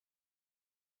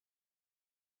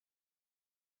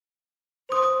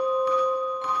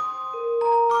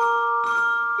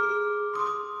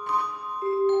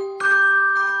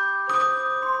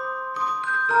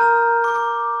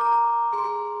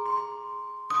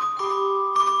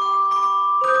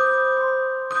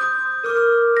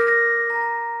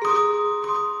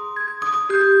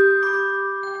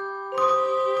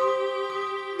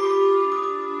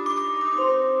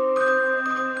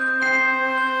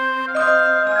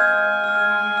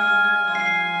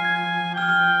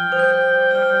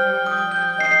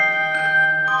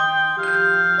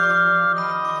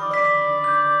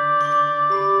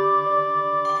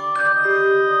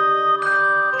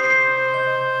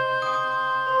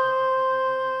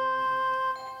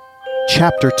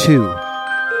Chapter 2.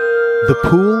 The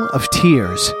Pool of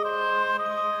Tears.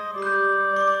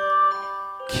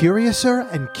 "Curiouser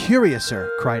and curiouser,"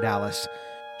 cried Alice.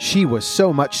 She was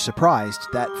so much surprised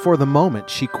that for the moment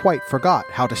she quite forgot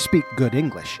how to speak good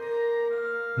English.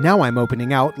 "Now I'm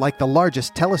opening out like the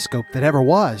largest telescope that ever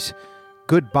was.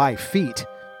 Goodbye feet."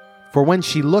 For when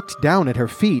she looked down at her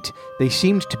feet, they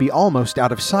seemed to be almost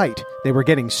out of sight. They were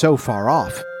getting so far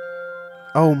off.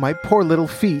 "Oh, my poor little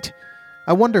feet.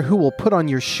 I wonder who will put on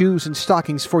your shoes and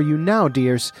stockings for you now,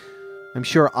 dears. I'm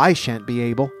sure I shan't be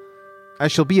able. I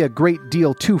shall be a great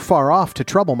deal too far off to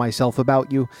trouble myself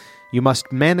about you. You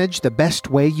must manage the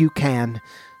best way you can.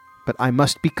 But I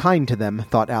must be kind to them,"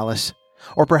 thought Alice.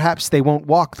 "Or perhaps they won't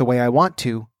walk the way I want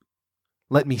to.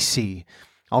 Let me see.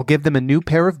 I'll give them a new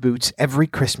pair of boots every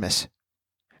Christmas."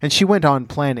 And she went on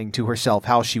planning to herself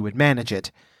how she would manage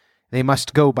it. They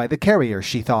must go by the carrier,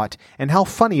 she thought, and how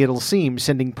funny it'll seem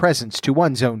sending presents to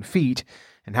one's own feet,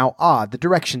 and how odd the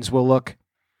directions will look.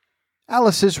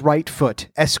 "Alice's right foot,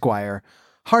 Esquire,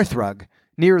 hearthrug,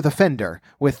 near the fender,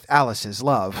 with Alice's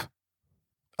love."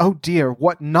 Oh dear,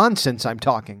 what nonsense I'm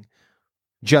talking!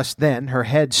 Just then her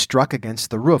head struck against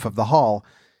the roof of the hall.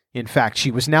 In fact,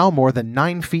 she was now more than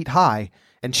 9 feet high,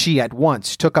 and she at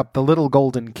once took up the little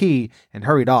golden key and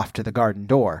hurried off to the garden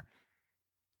door.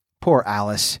 Poor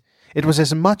Alice! It was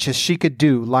as much as she could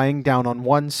do lying down on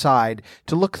one side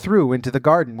to look through into the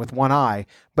garden with one eye,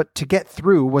 but to get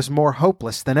through was more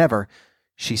hopeless than ever.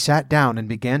 She sat down and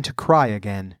began to cry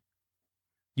again.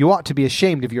 "You ought to be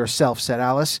ashamed of yourself," said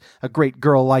Alice, "a great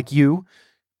girl like you,"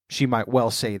 she might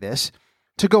well say this,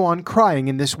 "to go on crying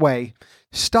in this way.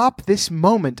 Stop this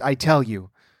moment, I tell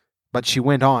you." But she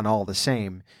went on all the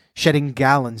same, shedding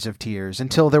gallons of tears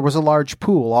until there was a large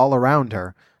pool all around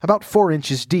her, about 4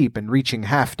 inches deep and reaching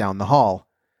half down the hall.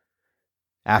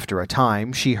 After a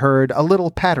time she heard a little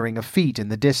pattering of feet in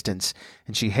the distance,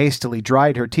 and she hastily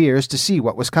dried her tears to see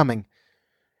what was coming.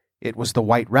 It was the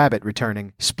White Rabbit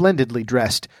returning, splendidly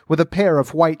dressed, with a pair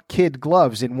of white kid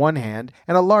gloves in one hand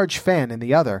and a large fan in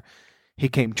the other. He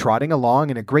came trotting along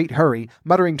in a great hurry,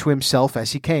 muttering to himself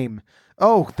as he came,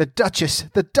 "Oh, the Duchess,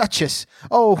 the Duchess!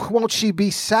 Oh, won't she be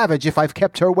savage if I've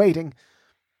kept her waiting?"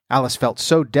 Alice felt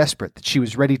so desperate that she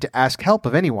was ready to ask help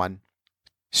of anyone.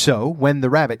 So, when the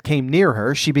rabbit came near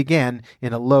her, she began,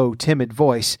 in a low, timid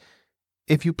voice,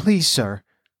 "If you please, sir."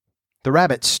 The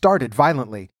rabbit started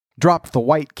violently, dropped the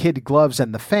white kid gloves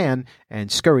and the fan, and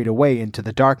scurried away into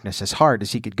the darkness as hard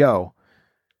as he could go.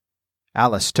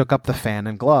 Alice took up the fan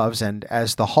and gloves, and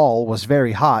as the hall was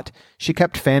very hot, she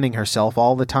kept fanning herself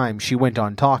all the time she went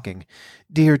on talking.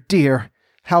 "Dear, dear,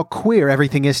 how queer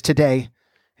everything is today!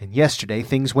 And yesterday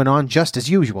things went on just as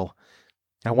usual.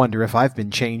 I wonder if I've been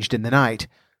changed in the night.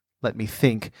 Let me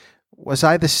think. Was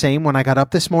I the same when I got up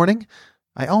this morning?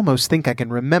 I almost think I can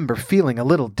remember feeling a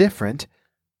little different.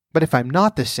 But if I'm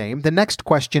not the same, the next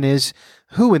question is,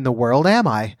 who in the world am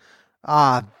I?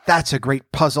 Ah, that's a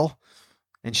great puzzle."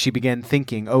 And she began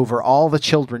thinking over all the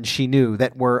children she knew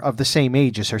that were of the same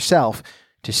age as herself,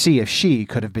 to see if she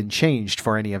could have been changed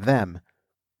for any of them.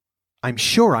 "I'm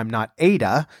sure I'm not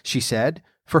Ada," she said,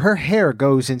 "for her hair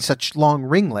goes in such long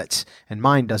ringlets, and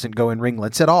mine doesn't go in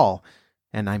ringlets at all.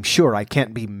 And I'm sure I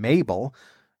can't be Mabel,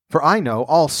 for I know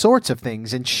all sorts of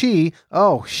things, and she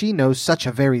knows such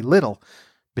a very little.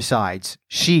 Besides,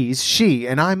 she's she,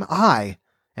 and I'm I.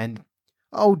 And,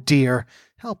 oh dear,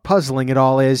 how puzzling it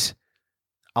all is.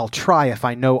 I'll try if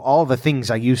I know all the things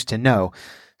I used to know.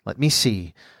 Let me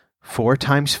see. 4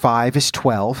 times 5 is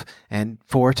 12, and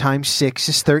 4 times 6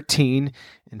 is 13,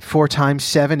 and 4 times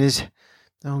 7 is...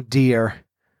 Oh dear,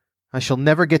 I shall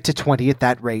never get to 20 at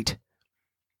that rate.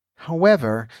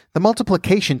 However, the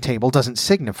multiplication table doesn't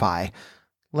signify.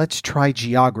 Let's try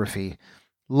geography.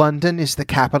 London is the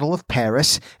capital of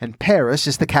Paris, and Paris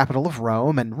is the capital of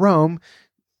Rome, and Rome...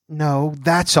 No,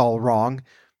 that's all wrong.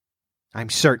 I'm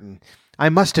certain I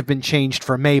must have been changed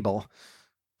for Mabel.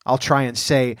 I'll try and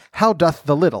say, 'How doth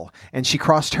the little?'" And she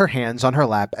crossed her hands on her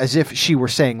lap as if she were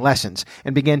saying lessons,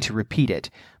 and began to repeat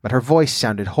it, but her voice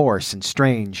sounded hoarse and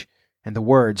strange, and the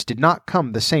words did not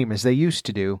come the same as they used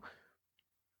to do.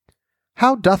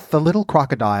 "How doth the little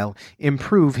crocodile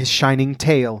improve his shining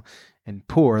tail, and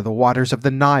pour the waters of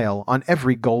the Nile on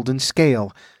every golden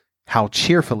scale? How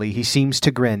cheerfully he seems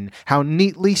to grin, how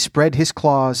neatly spread his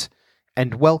claws,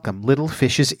 and welcome little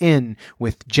fishes in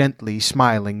with gently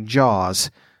smiling jaws."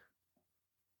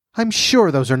 "I'm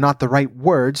sure those are not the right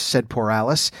words," said poor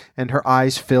Alice, and her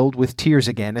eyes filled with tears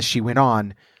again as she went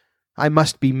on. "I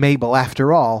must be Mabel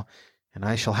after all, and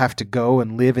I shall have to go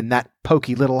and live in that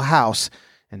poky little house,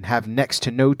 and have next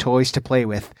to no toys to play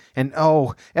with, and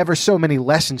ever so many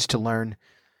lessons to learn.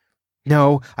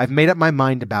 No, I've made up my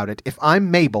mind about it. If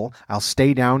I'm Mabel, I'll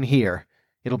stay down here.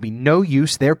 It'll be no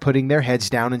use their putting their heads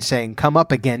down and saying, 'Come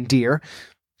up again, dear.'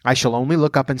 I shall only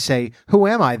look up and say, 'Who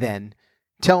am I then?'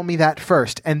 Tell me that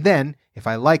first, and then, if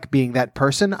I like being that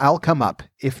person, I'll come up.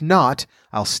 If not,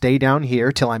 I'll stay down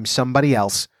here till I'm somebody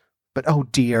else. But oh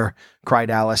dear," cried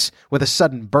Alice, with a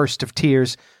sudden burst of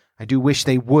tears, "I do wish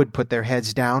they would put their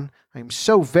heads down. I am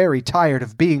so very tired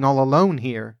of being all alone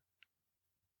here."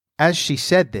 As she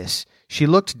said this, she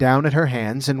looked down at her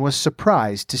hands and was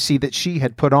surprised to see that she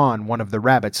had put on one of the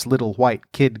rabbit's little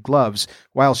white kid gloves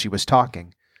while she was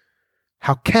talking.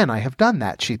 "How can I have done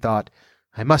that?" she thought.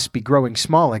 "I must be growing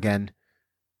small again."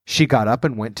 She got up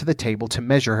and went to the table to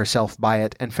measure herself by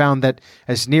it, and found that,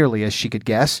 as nearly as she could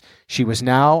guess, she was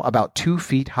now about 2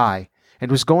 feet high,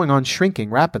 and was going on shrinking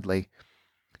rapidly.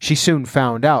 She soon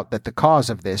found out that the cause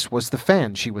of this was the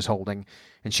fan she was holding,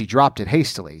 and she dropped it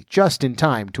hastily, just in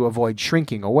time to avoid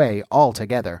shrinking away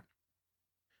altogether.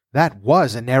 "That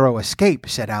was a narrow escape,"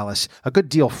 said Alice, a good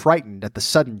deal frightened at the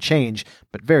sudden change,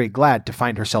 but very glad to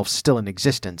find herself still in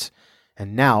existence.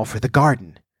 "And now for the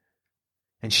garden."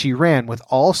 And she ran with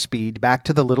all speed back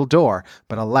to the little door,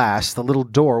 but alas, the little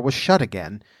door was shut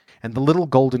again, and the little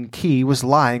golden key was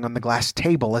lying on the glass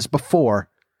table as before.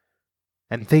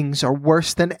 "And things are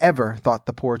worse than ever," thought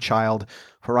the poor child,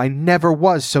 "for I never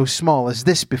was so small as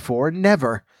this before,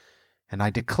 never. And I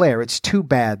declare it's too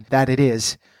bad, that it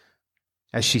is."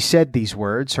 As she said these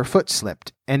words, her foot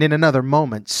slipped, and in another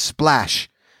moment, splash!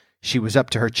 She was up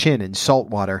to her chin in salt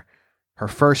water. Her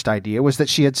first idea was that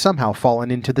she had somehow fallen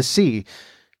into the sea,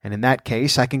 and in that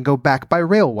case I can go back by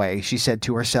railway, she said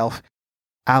to herself.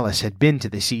 Alice had been to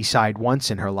the seaside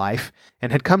once in her life,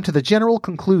 and had come to the general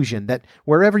conclusion that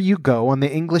wherever you go on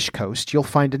the English coast you'll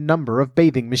find a number of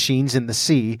bathing machines in the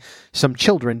sea, some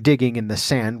children digging in the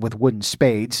sand with wooden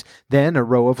spades, then a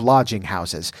row of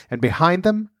lodging-houses, and behind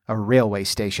them a railway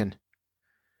station.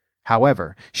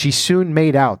 However, she soon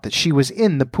made out that she was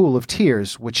in the pool of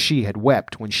tears which she had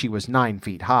wept when she was 9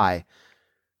 feet high.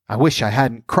 "I wish I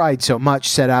hadn't cried so much,"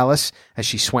 said Alice, as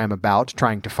she swam about,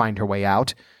 trying to find her way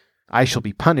out. "I shall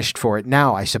be punished for it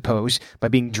now, I suppose, by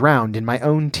being drowned in my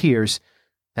own tears.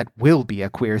 That will be a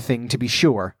queer thing, to be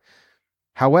sure.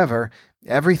 However,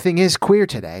 everything is queer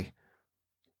today."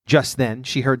 Just then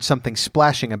she heard something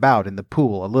splashing about in the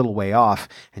pool a little way off,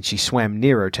 and she swam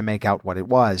nearer to make out what it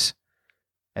was.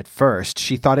 At first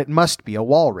she thought it must be a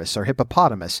walrus or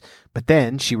hippopotamus, but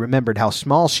then she remembered how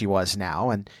small she was now,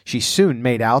 and she soon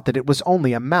made out that it was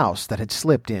only a mouse that had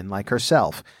slipped in like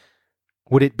herself.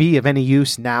 Would it be of any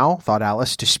use now, thought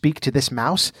Alice, to speak to this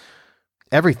mouse?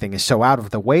 Everything is so out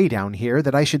of the way down here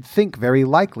that I should think very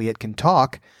likely it can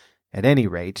talk. At any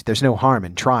rate, there's no harm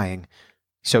in trying.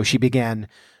 So she began,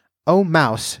 "Oh,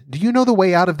 Mouse, do you know the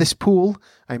way out of this pool?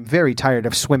 I'm very tired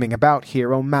of swimming about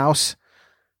here, oh, Mouse."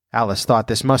 Alice thought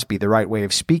this must be the right way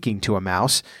of speaking to a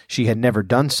mouse. She had never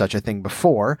done such a thing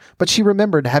before, but she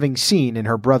remembered having seen in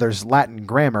her brother's Latin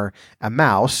grammar a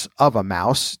mouse, of a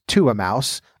mouse, to a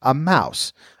mouse, a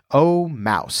mouse. Oh,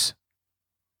 Mouse.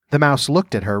 The mouse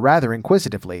looked at her rather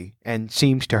inquisitively, and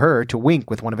seemed to her to wink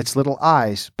with one of its little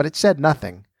eyes, but it said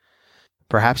nothing.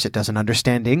 "Perhaps it doesn't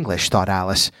understand English," thought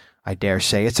Alice. "I dare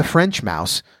say it's a French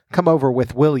mouse, come over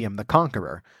with William the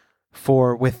Conqueror."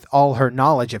 For, with all her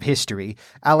knowledge of history,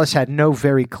 Alice had no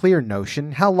very clear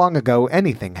notion how long ago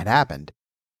anything had happened.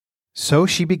 So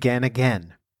she began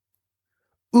again.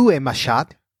 "Où est ma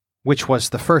chatte?" which was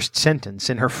the first sentence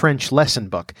in her French lesson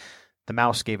book. The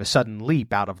mouse gave a sudden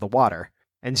leap out of the water,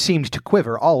 and seemed to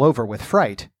quiver all over with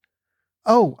fright.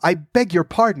 "Oh, I beg your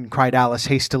pardon," cried Alice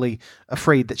hastily,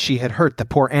 afraid that she had hurt the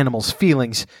poor animal's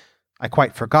feelings. "I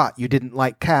quite forgot you didn't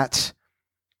like cats."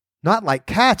 "Not like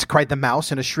cats!" cried the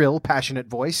mouse in a shrill, passionate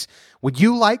voice. "Would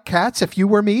you like cats if you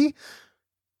were me?"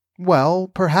 "Well,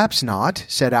 perhaps not,"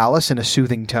 said Alice in a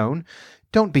soothing tone.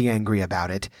 "Don't be angry about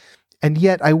it. And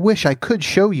yet I wish I could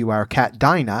show you our cat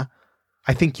Dinah.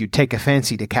 I think you'd take a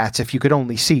fancy to cats if you could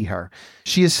only see her.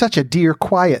 She is such a dear,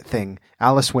 quiet thing,"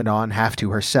 Alice went on half to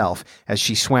herself, as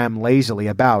she swam lazily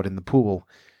about in the pool.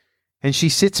 "And she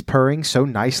sits purring so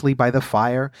nicely by the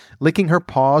fire, licking her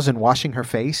paws and washing her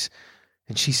face.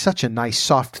 And she's such a nice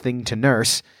soft thing to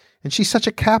nurse, and she's such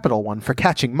a capital one for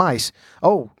catching mice."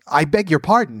 "Oh, I beg your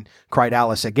pardon," cried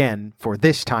Alice again, for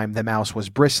this time the mouse was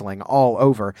bristling all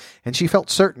over, and she felt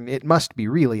certain it must be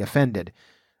really offended.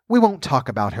 "We won't talk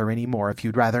about her any more if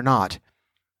you'd rather not."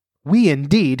 "We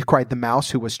indeed," cried the mouse,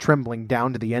 who was trembling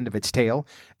down to the end of its tail,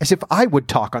 "as if I would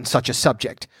talk on such a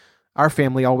subject. Our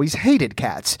family always hated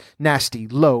cats, nasty,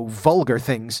 low, vulgar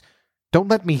things. Don't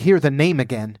let me hear the name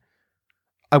again."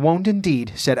 "I won't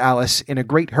indeed," said Alice, in a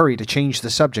great hurry to change the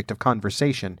subject of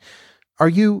conversation. Are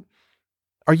you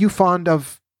fond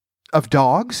of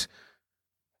dogs?"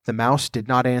 The mouse did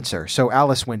not answer, so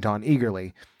Alice went on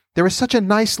eagerly. "There is such a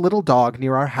nice little dog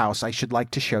near our house I should like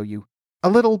to show you. A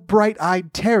little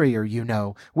bright-eyed terrier, you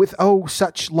know, with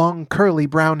such long curly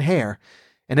brown hair.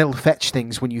 And it'll fetch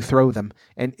things when you throw them,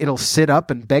 and it'll sit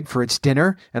up and beg for its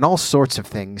dinner, and all sorts of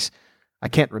things. I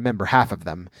can't remember half of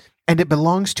them. And it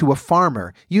belongs to a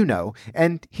farmer, you know,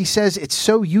 and he says it's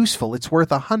so useful it's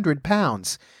worth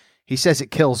 £100. He says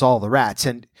it kills all the rats,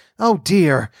 and—" "Oh,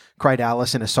 dear!" cried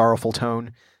Alice in a sorrowful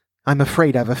tone. "I'm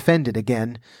afraid I've offended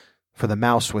again," for the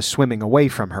mouse was swimming away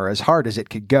from her as hard as it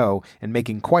could go and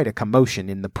making quite a commotion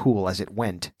in the pool as it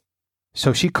went.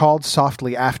 So she called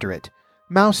softly after it,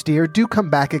 "Mouse dear, do come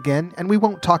back again, and we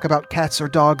won't talk about cats or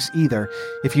dogs either,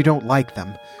 if you don't like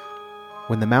them."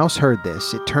 When the mouse heard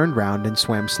this, it turned round and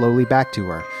swam slowly back to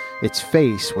her. Its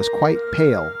face was quite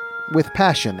pale, with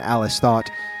passion, Alice thought,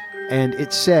 and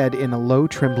it said in a low,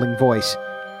 trembling voice,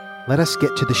 "Let us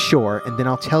get to the shore, and then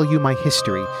I'll tell you my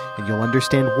history, and you'll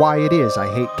understand why it is I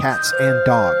hate cats and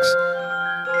dogs."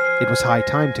 It was high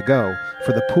time to go,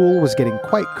 for the pool was getting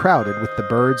quite crowded with the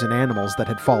birds and animals that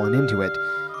had fallen into it.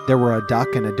 There were a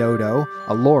duck and a dodo,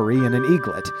 a lory and an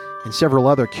eaglet, and several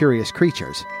other curious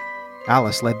creatures.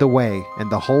 Alice led the way,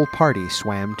 and the whole party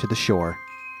swam to the shore.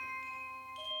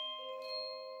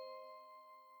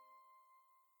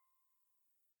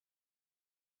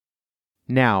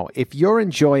 Now, if you're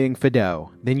enjoying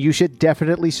Fido, then you should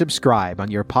definitely subscribe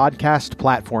on your podcast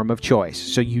platform of choice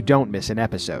so you don't miss an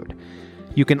episode.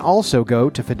 You can also go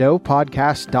to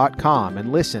fidopodcast.com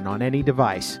and listen on any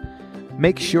device.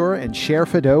 Make sure and share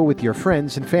Fido with your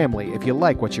friends and family if you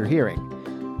like what you're hearing.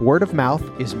 Word of mouth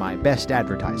is my best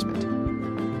advertisement.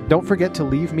 Don't forget to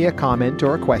leave me a comment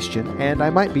or a question, and I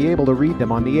might be able to read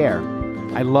them on the air.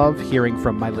 I love hearing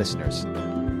from my listeners.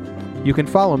 You can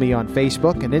follow me on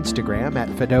Facebook and Instagram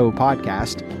at Fido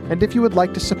Podcast, and if you would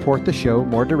like to support the show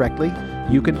more directly,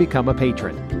 you can become a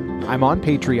patron. I'm on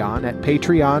Patreon at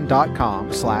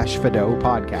patreon.com/Fido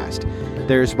Podcast.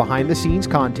 There's behind-the-scenes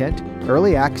content,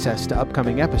 early access to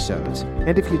upcoming episodes,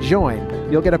 and if you join,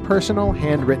 you'll get a personal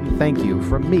handwritten thank you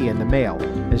from me in the mail,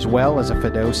 as well as a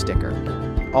Fido sticker.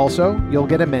 Also, you'll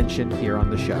get a mention here on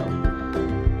the show.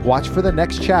 Watch for the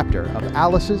next chapter of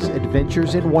Alice's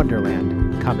Adventures in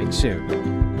Wonderland, coming soon.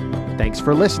 Thanks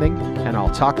for listening, and I'll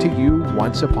talk to you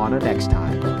once upon a next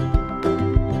time.